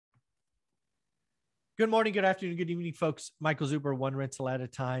Good morning, good afternoon, good evening, folks. Michael Zuber, one rental at a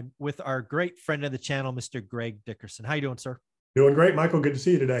time, with our great friend of the channel, Mr. Greg Dickerson. How you doing, sir? Doing great, Michael. Good to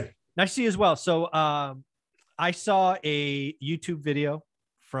see you today. Nice to see you as well. So I saw a YouTube video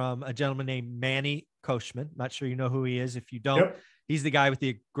from a gentleman named Manny Koshman. Not sure you know who he is. If you don't, Yep. He's the guy with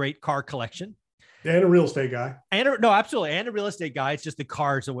the great car collection. And a real estate guy. No, absolutely. And a real estate guy. It's just the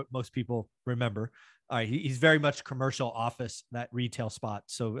cars are what most people remember. He's very much commercial office, that retail spot.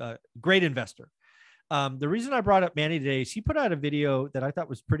 So great investor. The reason I brought up Manny today is he put out a video that I thought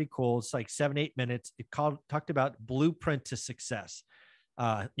was pretty cool. It's like 7-8 minutes. It talked about blueprint to success.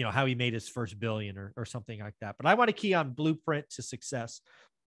 How he made his first billion or something like that. But I want to key on blueprint to success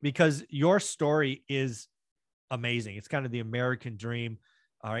because your story is amazing. It's kind of the American dream.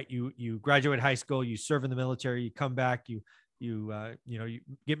 All right. You graduate high school, you serve in the military, you come back, you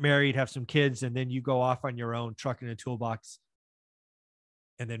get married, have some kids, and then you go off on your own, truck in a toolbox,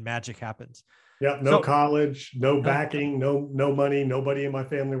 and then magic happens. Yeah, no college, no backing, no money. Nobody in my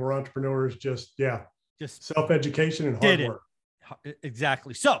family were entrepreneurs. Just self-education and hard work.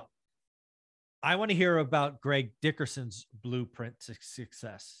 Exactly. So I want to hear about Greg Dickerson's blueprint to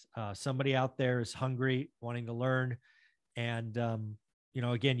success. Somebody out there is hungry, wanting to learn. And,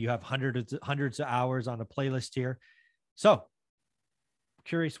 again, you have hundreds of hours on a playlist here. So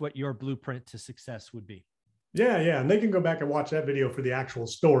curious what your blueprint to success would be. Yeah. And they can go back and watch that video for the actual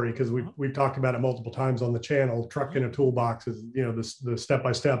story, because we've talked about it multiple times on the channel. Truck in a toolbox is, the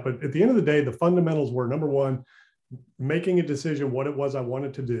step-by-step. But at the end of the day, the fundamentals were, number one, making a decision what it was I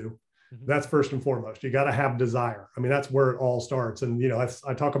wanted to do. That's first and foremost. You got to have desire. I mean, that's where it all starts. And,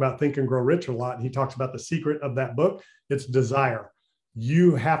 I talk about Think and Grow Rich a lot. And he talks about the secret of that book. It's desire.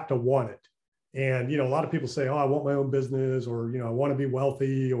 You have to want it. And, a lot of people say, oh, I want my own business, or, I want to be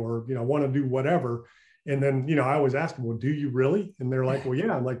wealthy, or, I want to do whatever. And then, I always ask them, well, do you really? And they're like, well,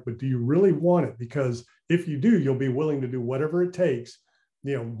 yeah. I'm like, but do you really want it? Because if you do, you'll be willing to do whatever it takes,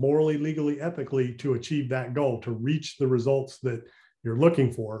 morally, legally, ethically, to achieve that goal, to reach the results that you're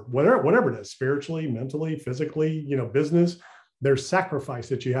looking for, whatever it is, spiritually, mentally, physically, business. There's sacrifice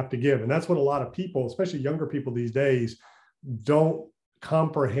that you have to give. And that's what a lot of people, especially younger people these days, don't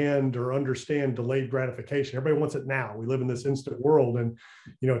comprehend or understand delayed gratification. Everybody wants it now. We live in this instant world, and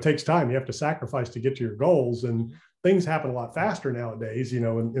it takes time. You have to sacrifice to get to your goals, and things happen a lot faster nowadays, in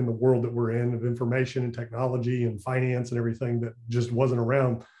the world that we're in, of information and technology and finance and everything that just wasn't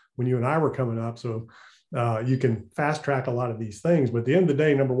around when you and I were coming up. So you can fast track a lot of these things, but at the end of the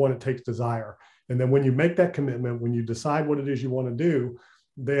day, number one, it takes desire. And then when you make that commitment, when you decide what it is you want to do,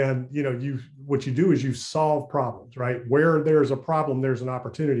 then, what you do is you solve problems, right? Where there's a problem, there's an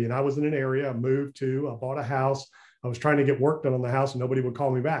opportunity. And I was in an area, I bought a house. I was trying to get work done on the house and nobody would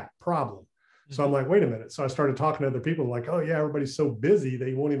call me back. Problem. So I'm like, wait a minute. So I started talking to other people, like, oh yeah, everybody's so busy,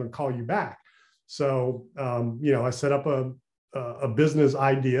 they won't even call you back. So, I set up a business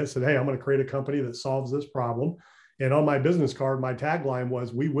idea, said, hey, I'm going to create a company that solves this problem. And on my business card, my tagline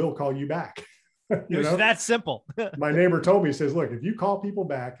was, we will call you back. It was that simple. My neighbor told me, he says, look, if you call people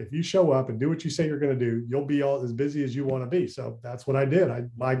back, if you show up and do what you say you're going to do, you'll be all as busy as you want to be. So that's what I did.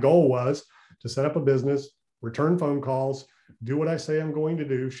 My goal was to set up a business, return phone calls, do what I say I'm going to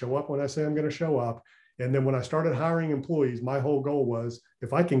do, show up when I say I'm going to show up. And then when I started hiring employees, my whole goal was,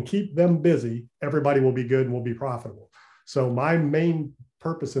 if I can keep them busy, everybody will be good and will be profitable. So my main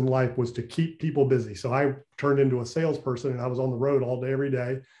purpose in life was to keep people busy. So I turned into a salesperson, and I was on the road all day, every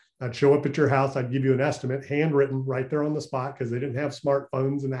day. I'd show up at your house. I'd give you an estimate, handwritten right there on the spot, because they didn't have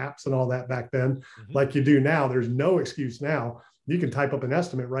smartphones and apps and all that back then, like you do now. There's no excuse now. You can type up an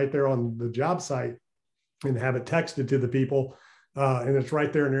estimate right there on the job site and have it texted to the people. And it's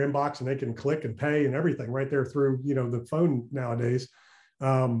right there in their inbox, and they can click and pay and everything right there through, the phone nowadays.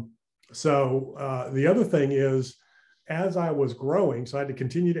 So the other thing is, as I was growing, so I had to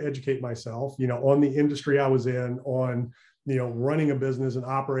continue to educate myself, on the industry I was in, on, running a business and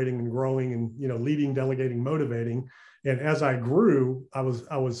operating and growing and, leading, delegating, motivating. And as I grew, I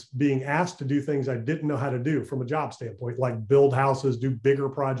was being asked to do things I didn't know how to do from a job standpoint, like build houses, do bigger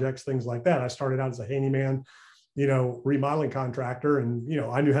projects, things like that. I started out as a handyman, remodeling contractor. And,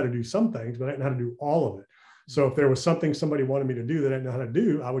 I knew how to do some things, but I didn't know how to do all of it. So if there was something somebody wanted me to do that I didn't know how to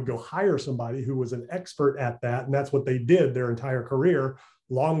do, I would go hire somebody who was an expert at that. And that's what they did their entire career,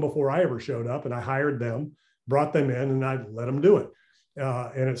 long before I ever showed up. And I hired them, brought them in, and I let them do it.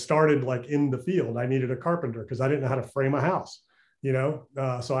 And it started like in the field. I needed a carpenter because I didn't know how to frame a house,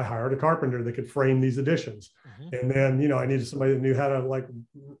 so I hired a carpenter that could frame these additions. And then, I needed somebody that knew how to like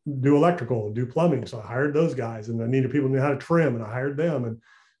do electrical and do plumbing. So I hired those guys. And I needed people who knew how to trim, and I hired them.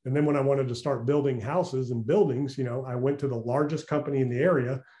 And then when I wanted to start building houses and buildings, I went to the largest company in the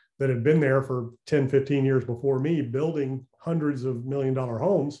area that had been there for 10, 15 years before me, building hundreds of $1 million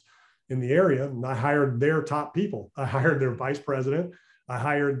homes in the area. And I hired their top people. I hired their vice president. I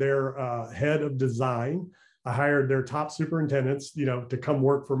hired their head of design. I hired their top superintendents, to come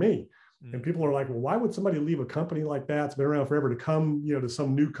work for me. And people are like, well, why would somebody leave a company like that? It's been around forever to come, to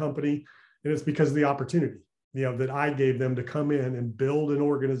some new company. And it's because of the opportunity, that I gave them to come in and build an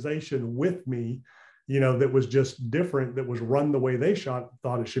organization with me, that was just different, that was run the way they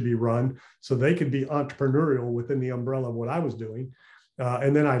thought it should be run, so they could be entrepreneurial within the umbrella of what I was doing.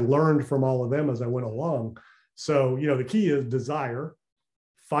 And then I learned from all of them as I went along. So, the key is desire,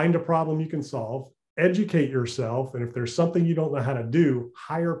 find a problem you can solve, educate yourself. And if there's something you don't know how to do,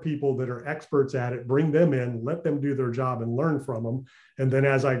 hire people that are experts at it, bring them in, let them do their job and learn from them. And then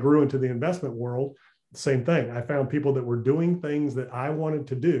as I grew into the investment world, same thing. I found people that were doing things that I wanted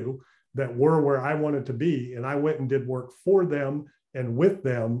to do, that were where I wanted to be. And I went and did work for them and with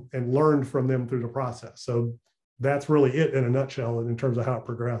them and learned from them through the process. So that's really it in a nutshell in terms of how it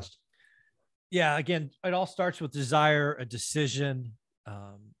progressed. Yeah. Again, it all starts with desire, a decision.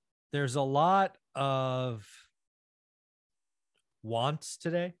 There's a lot of wants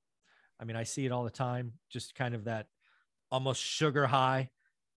today. I mean, I see it all the time, just kind of that almost sugar high.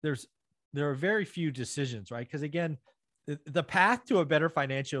 There are very few decisions, right? Because again, the path to a better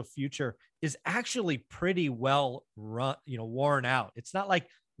financial future is actually pretty well run, worn out. It's not like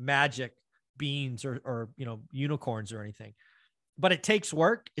magic beans or unicorns or anything, but it takes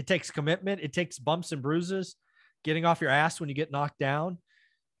work. It takes commitment. It takes bumps and bruises, getting off your ass when you get knocked down.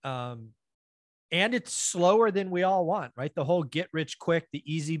 And it's slower than we all want, right? The whole get rich quick, the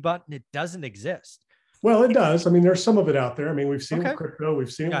easy button, it doesn't exist. Well, it does. I mean, there's some of it out there. I mean, we've seen it with crypto,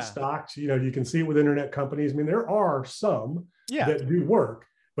 we've seen it with stocks, you can see it with internet companies. I mean, there are some that do work,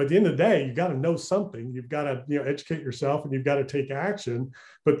 but at the end of the day, you got to know something. You've got to, educate yourself, and you've got to take action.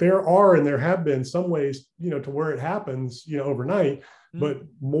 But there are, and there have been some ways, to where it happens, overnight. But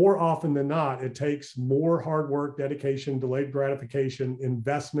more often than not, it takes more hard work, dedication, delayed gratification,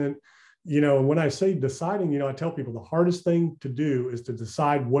 investment. And when I say deciding, I tell people the hardest thing to do is to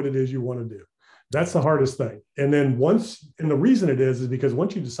decide what it is you want to do. That's the hardest thing. And then the reason it is because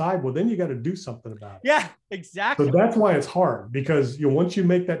once you decide, well, then you got to do something about it. Yeah, exactly. So that's why it's hard, because once you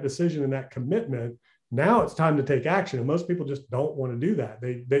make that decision and that commitment, now it's time to take action. And most people just don't want to do that.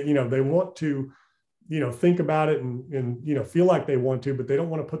 They want to, think about it and feel like they want to, but they don't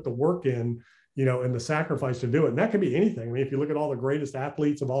want to put the work in, and the sacrifice to do it. And that can be anything. I mean, if you look at all the greatest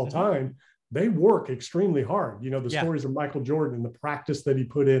athletes of all time, they work extremely hard. The stories of Michael Jordan and the practice that he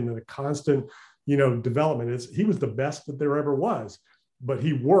put in and the constant, development. He was the best that there ever was, but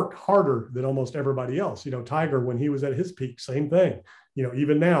he worked harder than almost everybody else. Tiger, when he was at his peak, same thing.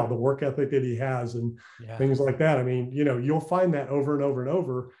 Even now, the work ethic that he has and things like that. I mean, you'll find that over and over and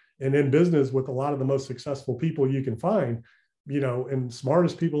over. And in business, with a lot of the most successful people you can find, and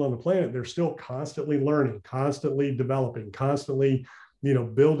smartest people on the planet, they're still constantly learning, constantly developing, constantly,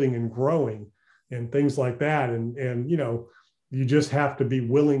 building and growing and things like that. And you just have to be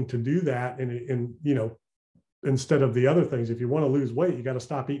willing to do that. And instead of the other things, if you want to lose weight, you got to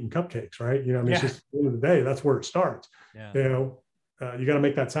stop eating cupcakes, right? It's just at the end of the day, that's where it starts. You got to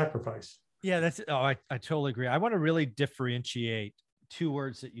make that sacrifice. Yeah, I totally agree. I want to really differentiate two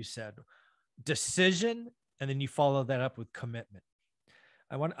words that you said: decision, and then you follow that up with commitment.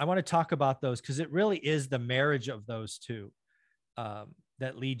 I want to talk about those, because it really is the marriage of those two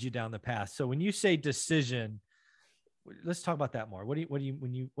that lead you down the path. So when you say decision, let's talk about that more. What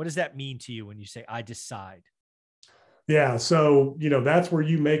does that mean to you when you say I decide? Yeah. So, that's where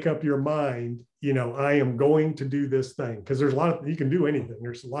you make up your mind, I am going to do this thing, because there's you can do anything.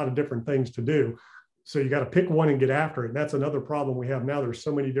 There's a lot of different things to do. So you got to pick one and get after it. And that's another problem we have now. There's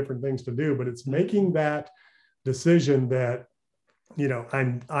so many different things to do, but it's making that decision that,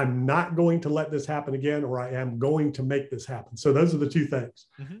 I'm not going to let this happen again, or I am going to make this happen. So those are the two things.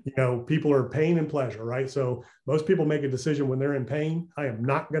 People are pain and pleasure, right? So most people make a decision when they're in pain. I am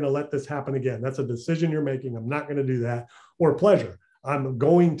not going to let this happen again. That's a decision you're making. I'm not going to do that. Or pleasure. I'm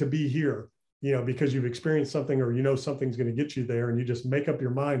going to be here, because you've experienced something, or, something's going to get you there, and you just make up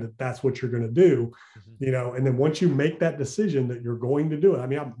your mind that that's what you're going to do, and then once you make that decision that you're going to do it, I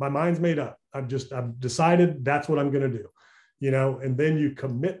mean, my mind's made up. I've decided that's what I'm going to do. And then you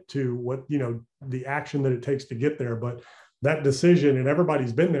commit to what, the action that it takes to get there. But that decision, and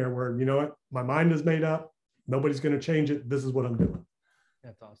everybody's been there where, what, my mind is made up. Nobody's going to change it. This is what I'm doing.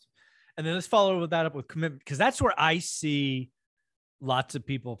 That's awesome. And then let's follow with that up with commitment, because that's where I see lots of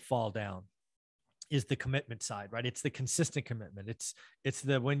people fall down, is the commitment side, right? It's the consistent commitment. It's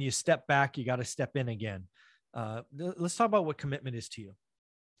the, when you step back, you got to step in again. Let's talk about what commitment is to you.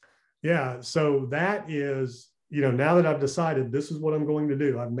 Yeah. So that is, now that I've decided this is what I'm going to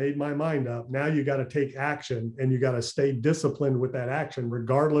do, I've made my mind up. Now you got to take action and you got to stay disciplined with that action,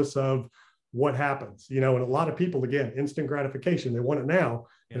 regardless of what happens, and a lot of people, again, instant gratification, they want it now.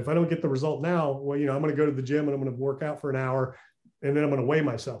 Yeah. And if I don't get the result now, well, I'm going to go to the gym and I'm going to work out for an hour and then I'm going to weigh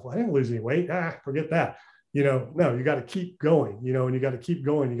myself. Well, I didn't lose any weight. Forget that. No, you got to keep going, and you got to keep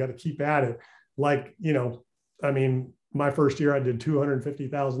going. You got to keep at it. Like, I mean, my first year, I did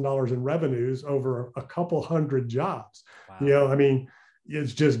 $250,000 in revenues over a couple hundred jobs. Wow. I mean,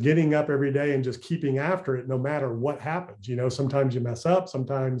 it's just getting up every day and just keeping after it, no matter what happens. Sometimes you mess up,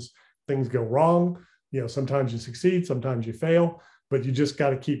 sometimes things go wrong. Sometimes you succeed, sometimes you fail, but you just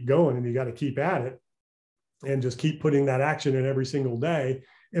got to keep going and you got to keep at it and just keep putting that action in every single day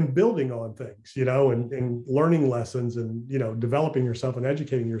and building on things, and learning lessons and, developing yourself and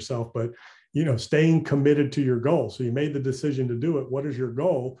educating yourself. But staying committed to your goal. So you made the decision to do it. What is your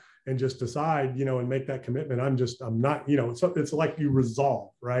goal? And just decide, and make that commitment. I'm not, it's like you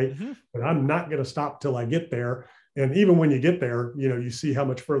resolve, right? Mm-hmm. But I'm not going to stop till I get there. And even when you get there, you see how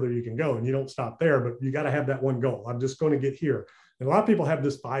much further you can go and you don't stop there, but you got to have that one goal. I'm just going to get here. And a lot of people have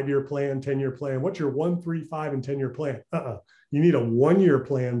this 5-year plan, 10-year plan. What's your 1, 3, 5, and 10-year plan? You need a 1-year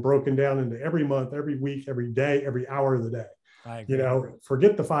plan broken down into every month, every week, every day, every hour of the day.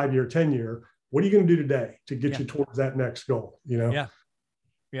 Forget the 5-year, 10-year. What are you going to do today to get you towards that next goal? Yeah.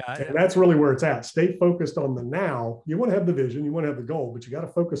 And that's really where it's at. Stay focused on the now. You want to have the vision, you want to have the goal, but you got to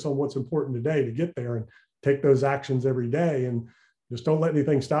focus on what's important today to get there and take those actions every day. And just don't let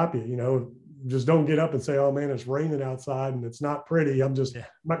anything stop you. Just don't get up and say, oh man, it's raining outside and it's not pretty. I'm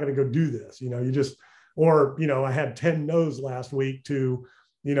not going to go do this. I had 10 no's last week to,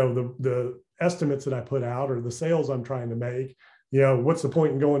 the estimates that I put out or the sales I'm trying to make. What's the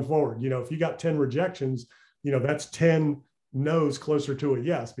point in going forward? If you got 10 rejections, that's 10 no's closer to a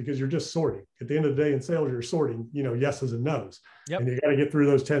yes, because you're just sorting. At the end of the day in sales, you're sorting, yeses and no's. Yep. And you got to get through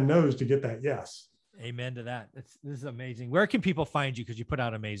those 10 no's to get that yes. Amen to that. This is amazing. Where can people find you? Because you put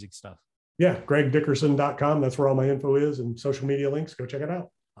out amazing stuff. Yeah. GregDickerson.com. That's where all my info is, and social media links. Go check it out.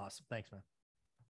 Awesome. Thanks, man.